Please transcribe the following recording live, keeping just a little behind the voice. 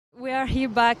are here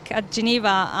back at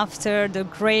Geneva after the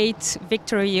great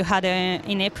victory you had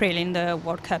in April in the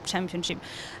World Cup Championship.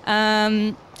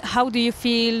 How do you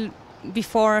feel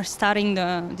before starting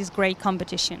this great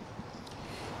competition?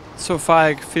 So far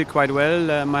I feel quite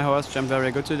well. My horse jumped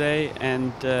very good today,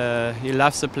 and he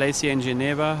loves the place here in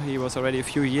Geneva. He was already a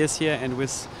few years here, and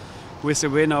with the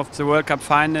win of the World Cup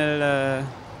final,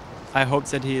 I hope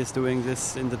that he is doing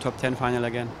this in the top 10 final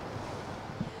again.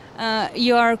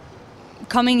 You are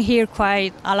coming here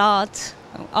quite a lot,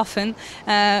 often.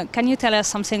 Can you tell us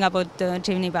something about the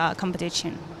Geneva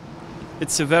competition?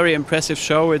 It's a very impressive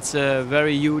show. It's a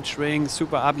very huge ring,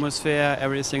 super atmosphere.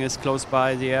 Everything is close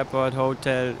by, the airport,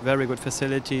 hotel, very good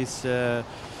facilities.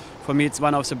 For me, it's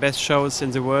one of the best shows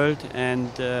in the world, and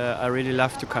I really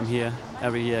love to come here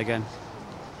every year again.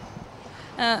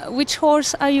 Which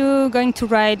horse are you going to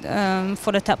ride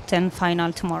for the top 10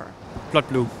 final tomorrow? Blood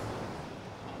Blue.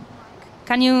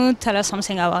 Can you tell us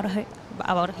something about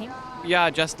him?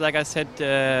 Yeah, just like I said,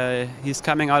 he's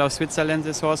coming out of Switzerland,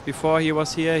 this horse. Before he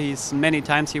was here, many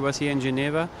times he was here in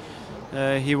Geneva.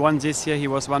 He won this year, he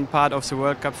was one part of the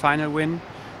World Cup final win.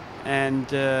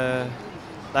 And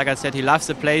like I said, he loves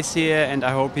the place here, and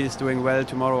I hope he's doing well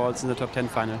tomorrow also in the top 10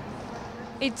 final.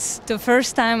 It's the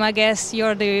first time, I guess,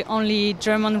 you're the only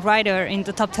German rider in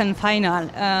the top 10 final.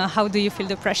 How do you feel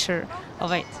the pressure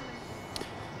of it?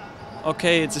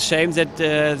 Okay, it's a shame that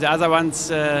the other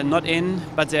ones not in,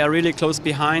 but they are really close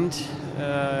behind.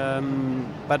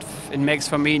 But it makes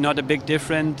for me not a big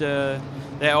difference. There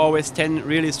are always 10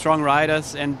 really strong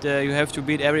riders, and you have to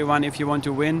beat everyone if you want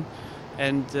to win.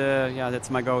 And yeah, that's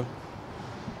my goal.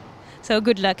 So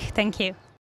good luck. Thank you.